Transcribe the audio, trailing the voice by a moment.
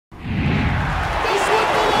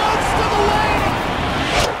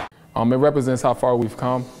It represents how far we've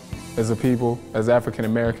come as a people, as African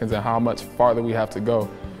Americans, and how much farther we have to go.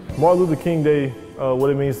 Martin Luther King Day, what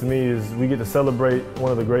it means to me is we get to celebrate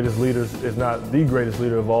one of the greatest leaders, if not the greatest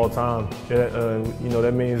leader of all time.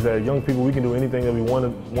 That means that young people, we can do anything that we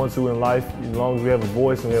want to in life, as long as we have a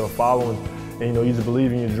voice and we have a following, and you just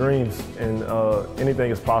believe in your dreams, and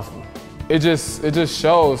anything is possible. It just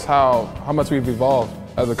shows how much we've evolved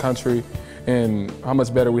as a country, and how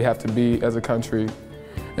much better we have to be as a country,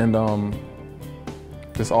 and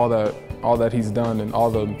just all that he's done, and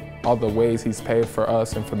all the ways he's paved for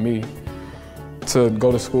us and for me to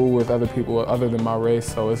go to school with other people other than my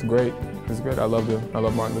race. So it's great. It's great. I love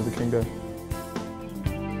Martin Luther King Day.